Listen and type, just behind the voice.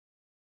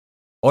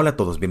Hola a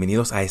todos,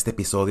 bienvenidos a este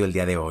episodio el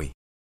día de hoy.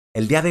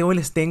 El día de hoy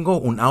les tengo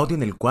un audio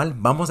en el cual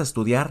vamos a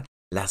estudiar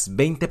las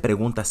 20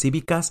 preguntas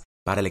cívicas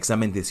para el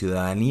examen de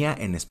ciudadanía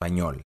en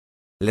español.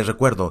 Les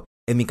recuerdo,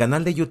 en mi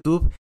canal de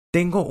YouTube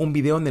tengo un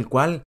video en el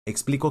cual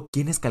explico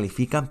quiénes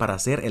califican para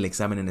hacer el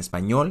examen en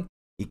español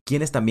y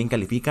quiénes también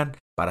califican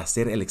para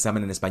hacer el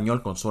examen en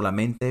español con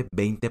solamente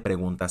 20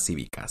 preguntas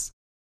cívicas.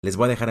 Les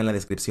voy a dejar en la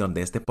descripción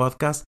de este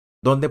podcast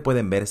donde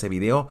pueden ver ese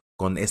video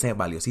con esa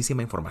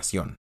valiosísima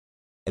información.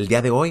 El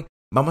día de hoy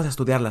vamos a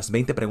estudiar las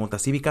 20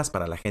 preguntas cívicas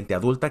para la gente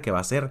adulta que va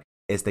a hacer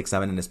este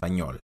examen en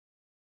español.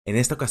 En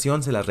esta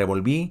ocasión se las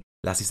revolví,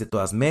 las hice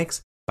todas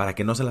mex para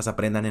que no se las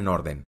aprendan en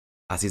orden.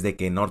 Así es de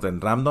que en orden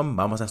random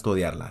vamos a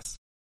estudiarlas.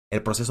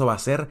 El proceso va a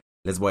ser,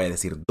 les voy a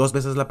decir 2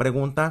 veces la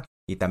pregunta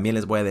y también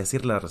les voy a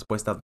decir la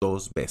respuesta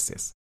 2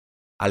 veces.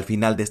 Al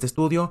final de este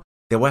estudio,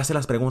 te voy a hacer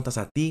las preguntas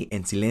a ti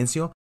en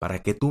silencio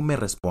para que tú me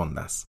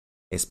respondas.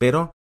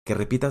 Espero que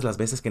repitas las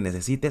veces que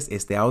necesites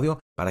este audio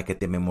para que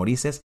te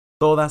memorices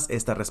todas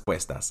estas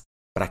respuestas.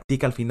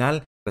 Practica al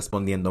final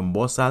respondiendo en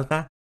voz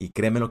alta y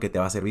créeme lo que te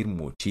va a servir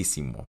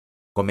muchísimo.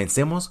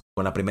 Comencemos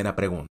con la primera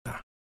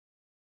pregunta.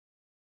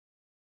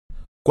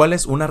 ¿Cuál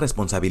es una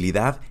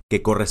responsabilidad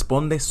que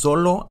corresponde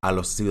solo a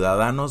los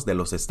ciudadanos de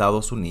los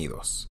Estados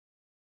Unidos?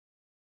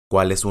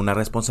 ¿Cuál es una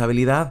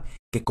responsabilidad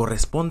que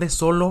corresponde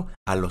solo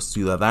a los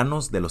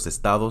ciudadanos de los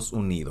Estados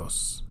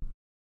Unidos?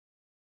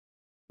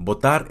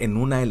 Votar en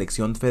una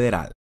elección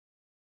federal.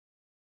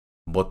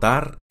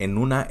 Votar en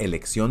una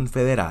elección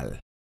federal.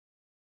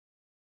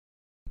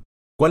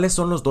 ¿Cuáles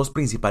son los 2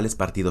 principales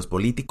partidos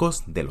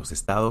políticos de los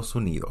Estados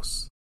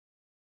Unidos?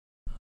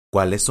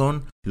 ¿Cuáles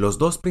son los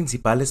 2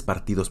 principales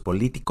partidos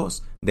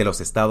políticos de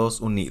los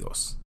Estados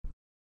Unidos?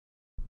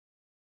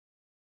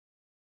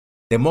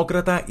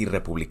 Demócrata y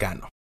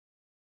republicano.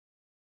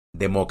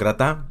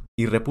 Demócrata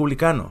y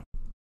republicano.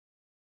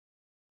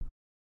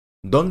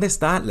 ¿Dónde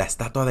está la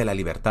Estatua de la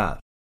Libertad?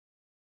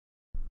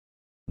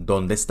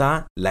 ¿Dónde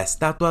está la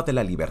Estatua de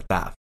la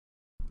Libertad?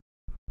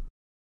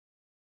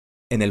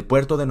 En el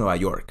puerto de Nueva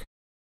York.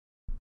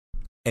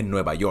 En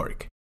Nueva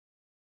York.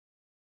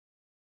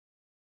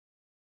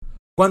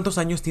 ¿Cuántos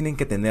años tienen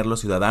que tener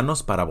los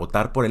ciudadanos para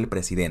votar por el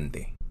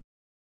presidente?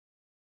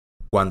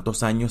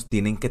 ¿Cuántos años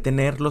tienen que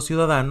tener los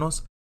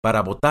ciudadanos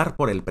para votar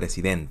por el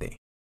presidente?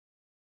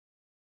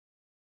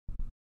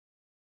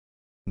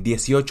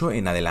 18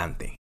 en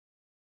adelante.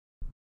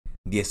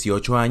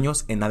 18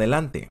 años en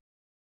adelante.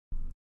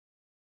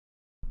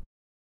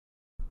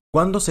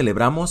 ¿Cuándo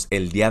celebramos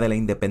el Día de la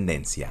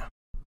Independencia?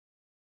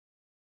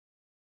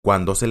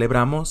 ¿Cuándo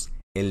celebramos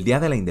el Día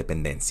de la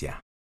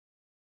Independencia?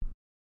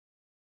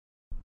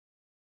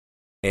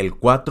 El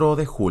 4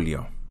 de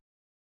julio.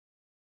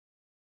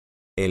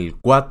 El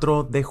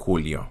 4 de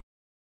julio.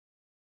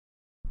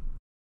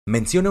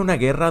 Mencione una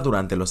guerra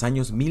durante los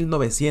años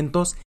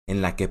 1900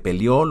 en la que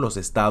peleó los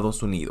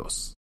Estados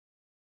Unidos.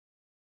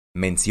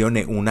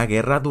 Mencione una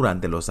guerra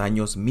durante los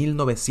años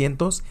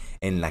 1900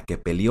 en la que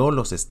peleó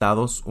los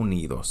Estados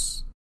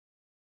Unidos.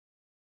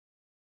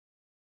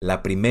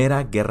 La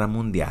Primera Guerra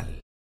Mundial.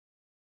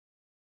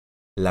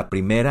 La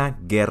Primera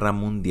Guerra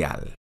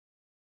Mundial.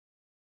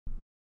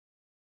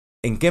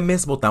 ¿En qué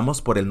mes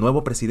votamos por el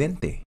nuevo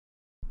presidente?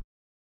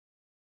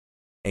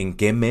 ¿En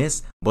qué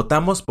mes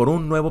votamos por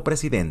un nuevo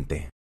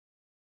presidente?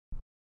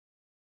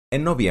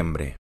 En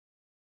noviembre.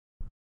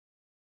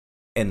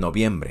 En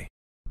noviembre.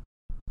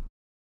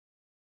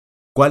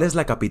 ¿Cuál es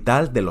la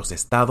capital de los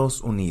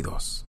Estados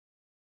Unidos?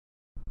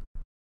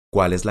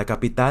 ¿Cuál es la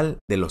capital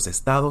de los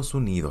Estados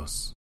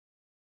Unidos?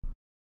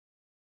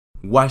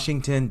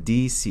 Washington,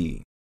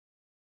 D.C.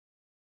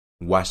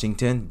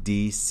 Washington,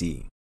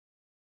 D.C.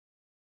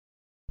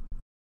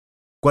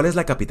 ¿Cuál es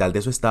la capital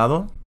de su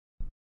estado?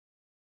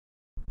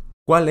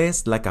 ¿Cuál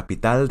es la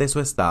capital de su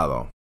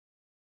estado?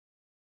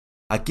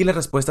 Aquí las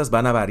respuestas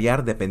van a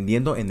variar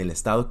dependiendo en el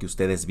estado que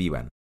ustedes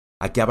vivan.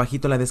 Aquí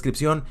abajito en la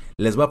descripción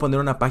les voy a poner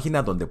una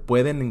página donde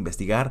pueden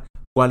investigar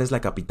cuál es la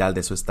capital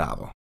de su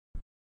estado.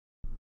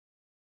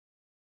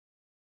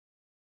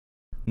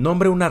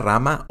 Nombre una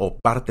rama o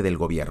parte del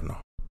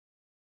gobierno.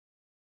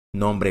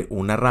 Nombre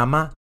una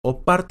rama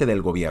o parte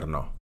del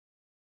gobierno.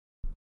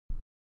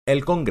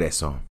 El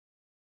Congreso.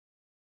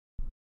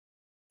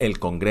 El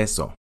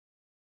Congreso.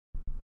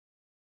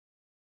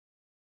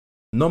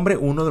 Nombre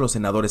uno de los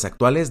senadores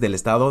actuales del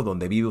estado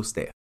donde vive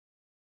usted.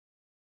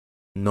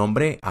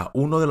 Nombre a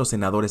uno de los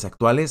senadores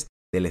actuales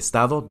del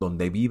estado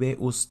donde vive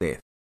usted.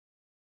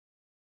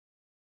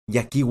 Y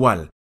aquí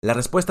igual, las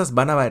respuestas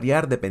van a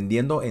variar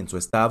dependiendo en su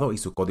estado y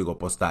su código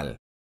postal.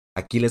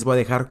 Aquí les voy a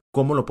dejar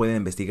cómo lo pueden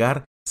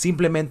investigar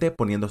simplemente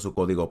poniendo su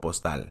código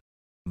postal.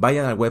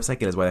 Vayan al website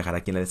que les voy a dejar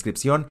aquí en la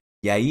descripción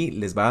y ahí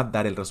les va a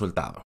dar el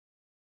resultado.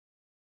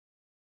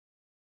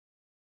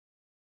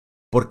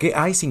 ¿Por qué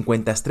hay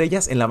 50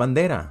 estrellas en la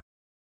bandera?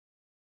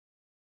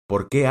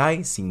 ¿Por qué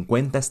hay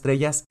 50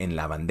 estrellas en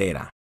la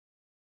bandera?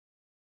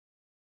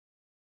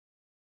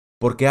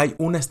 Porque hay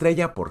una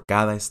estrella por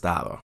cada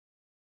estado.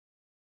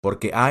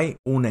 Porque hay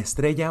una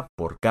estrella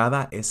por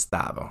cada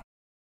estado.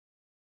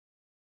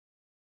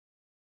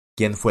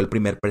 ¿Quién fue el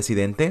primer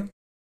presidente?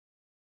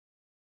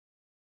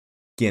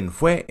 ¿Quién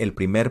fue el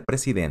primer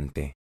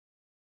presidente?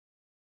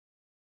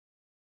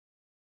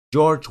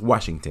 George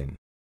Washington.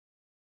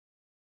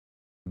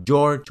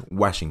 George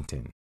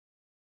Washington.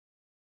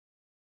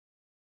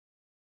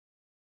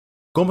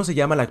 ¿Cómo se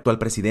llama el actual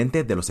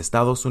presidente de los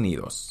Estados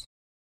Unidos?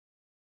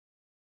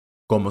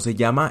 ¿Cómo se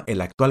llama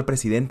el actual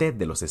presidente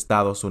de los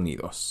Estados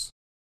Unidos?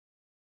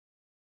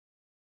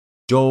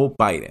 Joe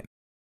Biden.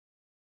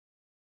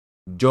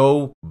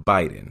 Joe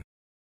Biden.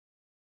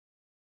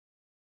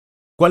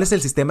 ¿Cuál es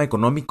el sistema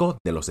económico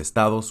de los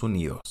Estados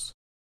Unidos?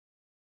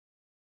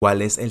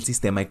 ¿Cuál es el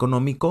sistema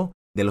económico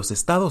de los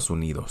Estados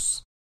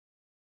Unidos?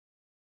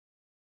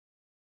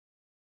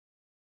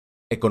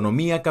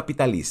 Economía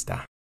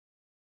capitalista.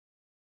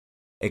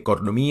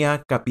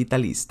 Economía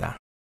capitalista.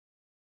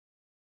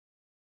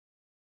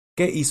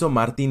 ¿Qué hizo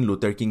Martin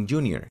Luther King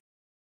Jr.?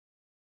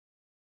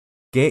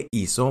 ¿Qué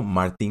hizo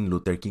Martin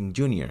Luther King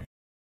Jr.?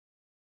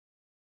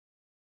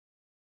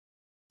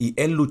 Y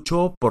él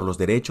luchó por los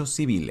derechos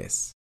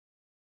civiles.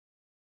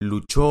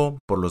 Luchó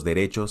por los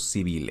derechos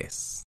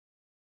civiles.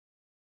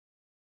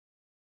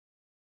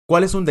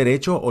 ¿Cuál es un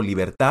derecho o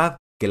libertad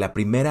que la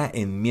primera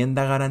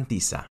enmienda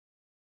garantiza?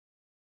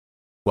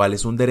 ¿Cuál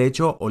es un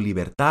derecho o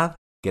libertad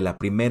que la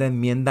primera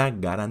enmienda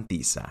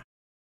garantiza?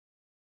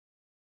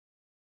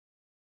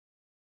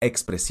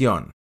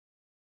 Expresión.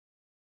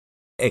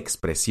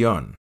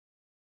 Expresión.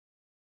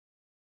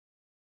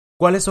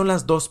 ¿Cuáles son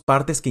las dos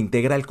partes que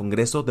integra el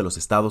Congreso de los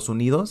Estados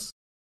Unidos?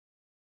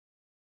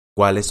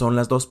 ¿Cuáles son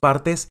las dos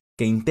partes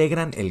que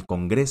integran el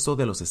Congreso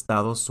de los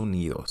Estados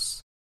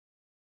Unidos?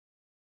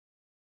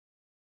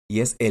 Y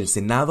es el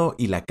Senado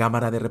y la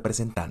Cámara de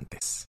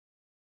Representantes.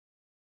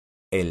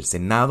 El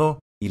Senado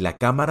y la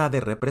Cámara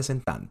de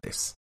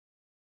Representantes.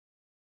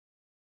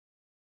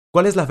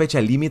 ¿Cuál es la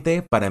fecha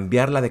límite para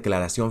enviar la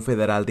Declaración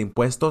Federal de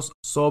Impuestos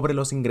sobre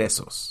los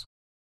Ingresos?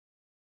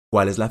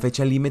 ¿Cuál es la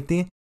fecha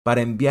límite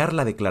para enviar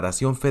la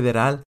Declaración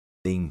Federal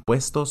de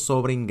Impuestos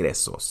sobre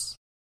Ingresos?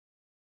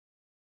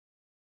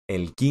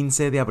 El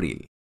 15 de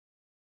abril.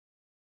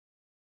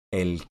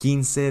 El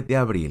 15 de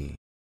abril.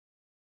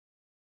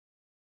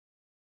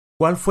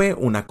 ¿Cuál fue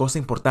una cosa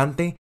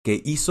importante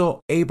que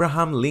hizo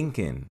Abraham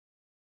Lincoln?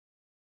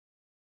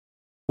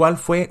 ¿Cuál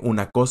fue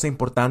una cosa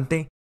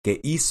importante que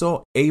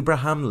hizo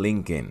Abraham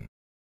Lincoln?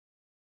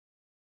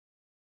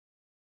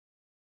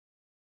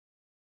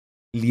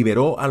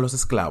 Liberó a los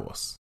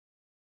esclavos.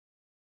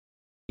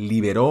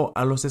 Liberó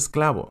a los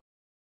esclavos.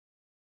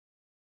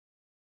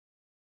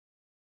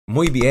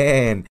 Muy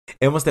bien,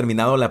 hemos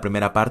terminado la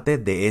primera parte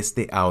de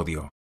este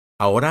audio.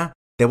 Ahora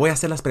te voy a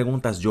hacer las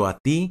preguntas yo a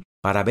ti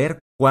para ver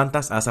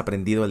cuántas has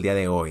aprendido el día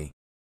de hoy.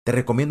 Te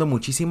recomiendo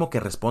muchísimo que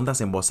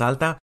respondas en voz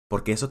alta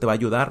porque eso te va a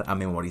ayudar a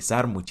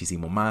memorizar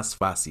muchísimo más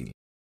fácil.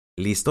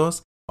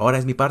 ¿Listos? Ahora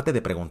es mi parte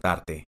de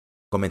preguntarte.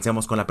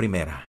 Comencemos con la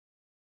primera.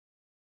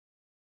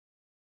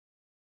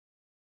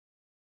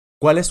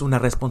 ¿Cuál es una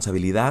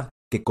responsabilidad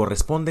que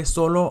corresponde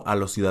solo a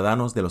los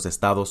ciudadanos de los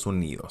Estados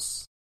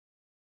Unidos?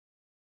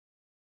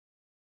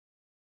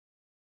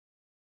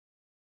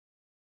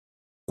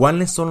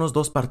 ¿Cuáles son los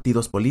dos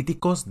partidos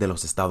políticos de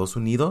los Estados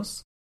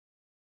Unidos?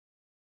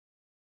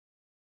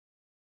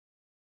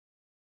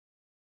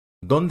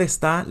 ¿Dónde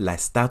está la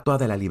Estatua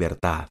de la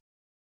Libertad?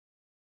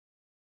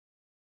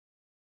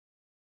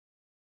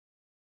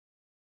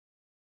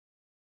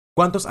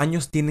 ¿Cuántos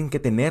años tienen que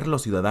tener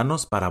los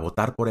ciudadanos para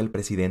votar por el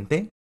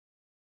presidente?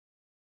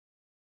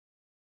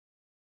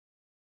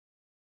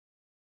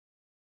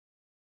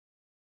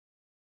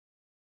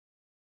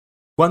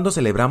 ¿Cuándo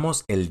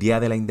celebramos el Día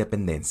de la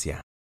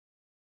Independencia?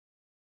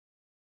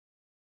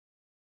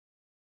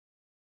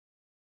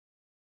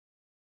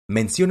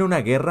 Menciona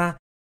una guerra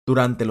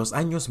durante los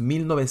años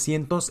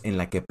 1900 en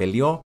la que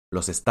peleó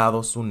los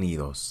Estados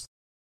Unidos.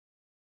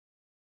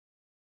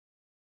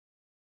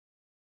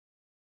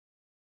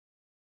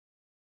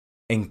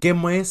 ¿En qué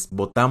mes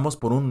votamos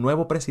por un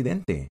nuevo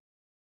presidente?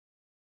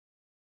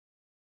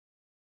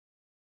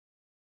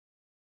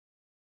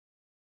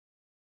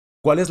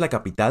 ¿Cuál es la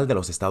capital de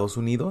los Estados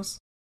Unidos?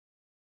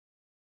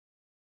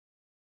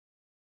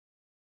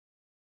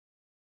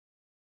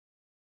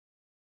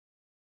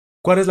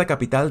 ¿Cuál es la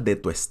capital de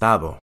tu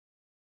estado?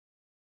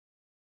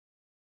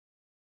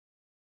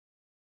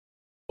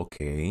 Ok.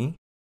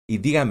 Y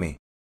dígame,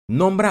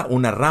 nombra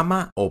una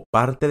rama o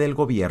parte del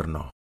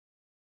gobierno.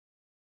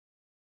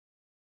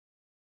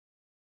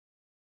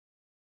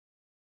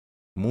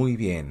 Muy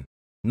bien.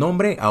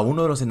 Nombre a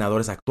uno de los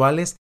senadores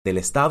actuales del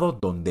estado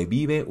donde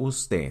vive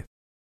usted.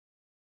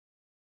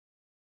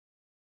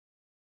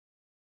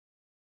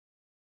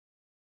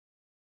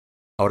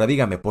 Ahora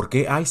dígame, ¿por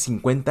qué hay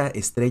 50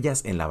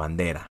 estrellas en la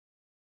bandera?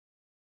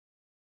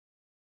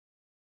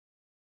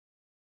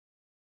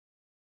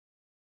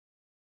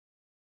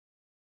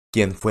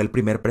 ¿Quién fue el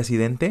primer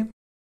presidente?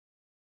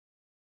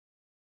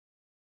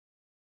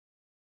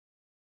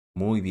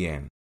 Muy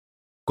bien.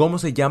 ¿Cómo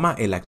se llama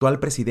el actual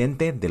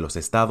presidente de los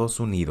Estados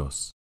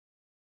Unidos?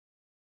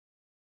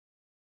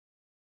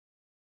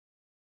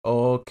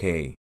 Ok.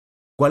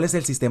 ¿Cuál es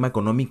el sistema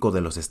económico de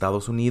los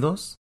Estados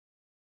Unidos?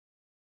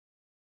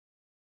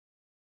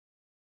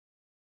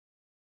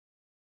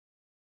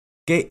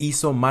 ¿Qué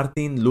hizo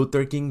Martin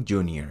Luther King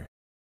Jr.?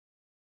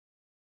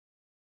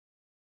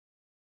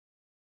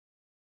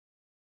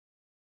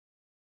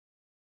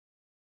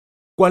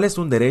 ¿Cuál es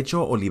un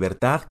derecho o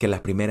libertad que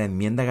la primera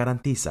enmienda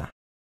garantiza?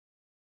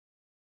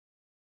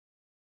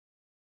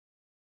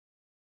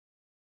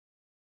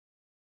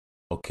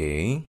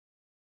 Ok.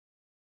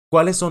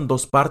 ¿Cuáles son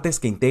dos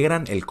partes que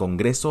integran el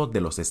Congreso de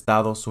los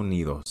Estados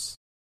Unidos?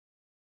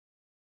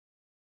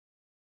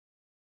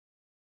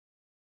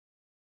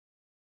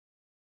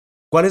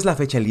 ¿Cuál es la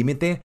fecha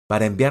límite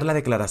para enviar la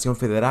declaración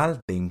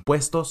federal de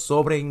impuestos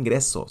sobre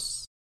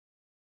ingresos?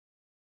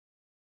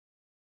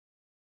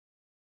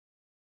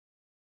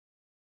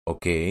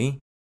 Ok.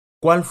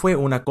 ¿Cuál fue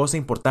una cosa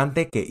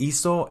importante que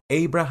hizo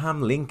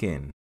Abraham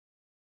Lincoln?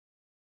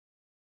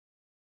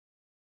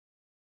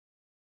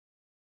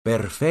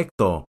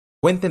 Perfecto.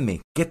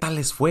 Cuéntenme, ¿qué tal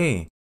les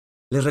fue?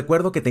 Les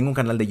recuerdo que tengo un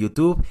canal de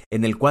YouTube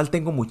en el cual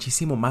tengo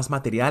muchísimo más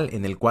material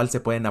en el cual se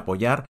pueden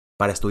apoyar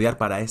para estudiar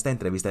para esta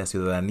entrevista de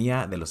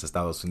ciudadanía de los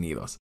Estados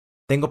Unidos.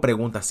 Tengo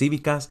preguntas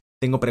cívicas,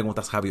 tengo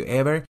preguntas Have you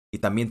ever y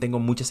también tengo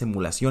muchas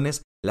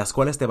simulaciones las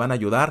cuales te van a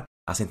ayudar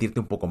a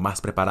sentirte un poco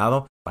más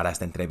preparado para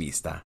esta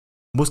entrevista.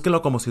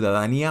 Búsquelo como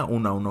Ciudadanía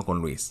 1 a 1 con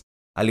Luis.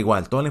 Al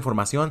igual, toda la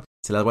información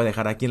se las voy a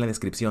dejar aquí en la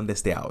descripción de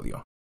este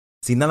audio.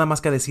 Sin nada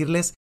más que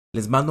decirles,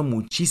 les mando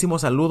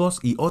muchísimos saludos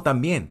y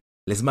también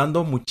les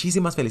mando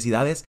muchísimas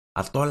felicidades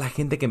a toda la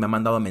gente que me ha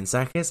mandado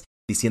mensajes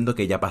diciendo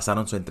que ya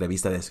pasaron su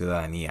entrevista de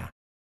ciudadanía.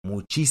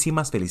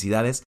 Muchísimas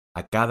felicidades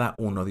a cada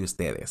uno de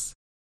ustedes.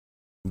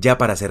 Ya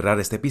para cerrar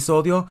este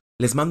episodio,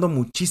 les mando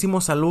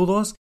muchísimos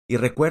saludos y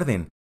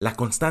recuerden, la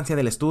constancia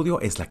del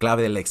estudio es la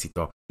clave del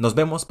éxito. Nos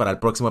vemos para el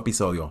próximo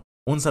episodio.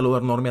 Un saludo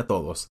enorme a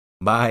todos.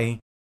 Bye.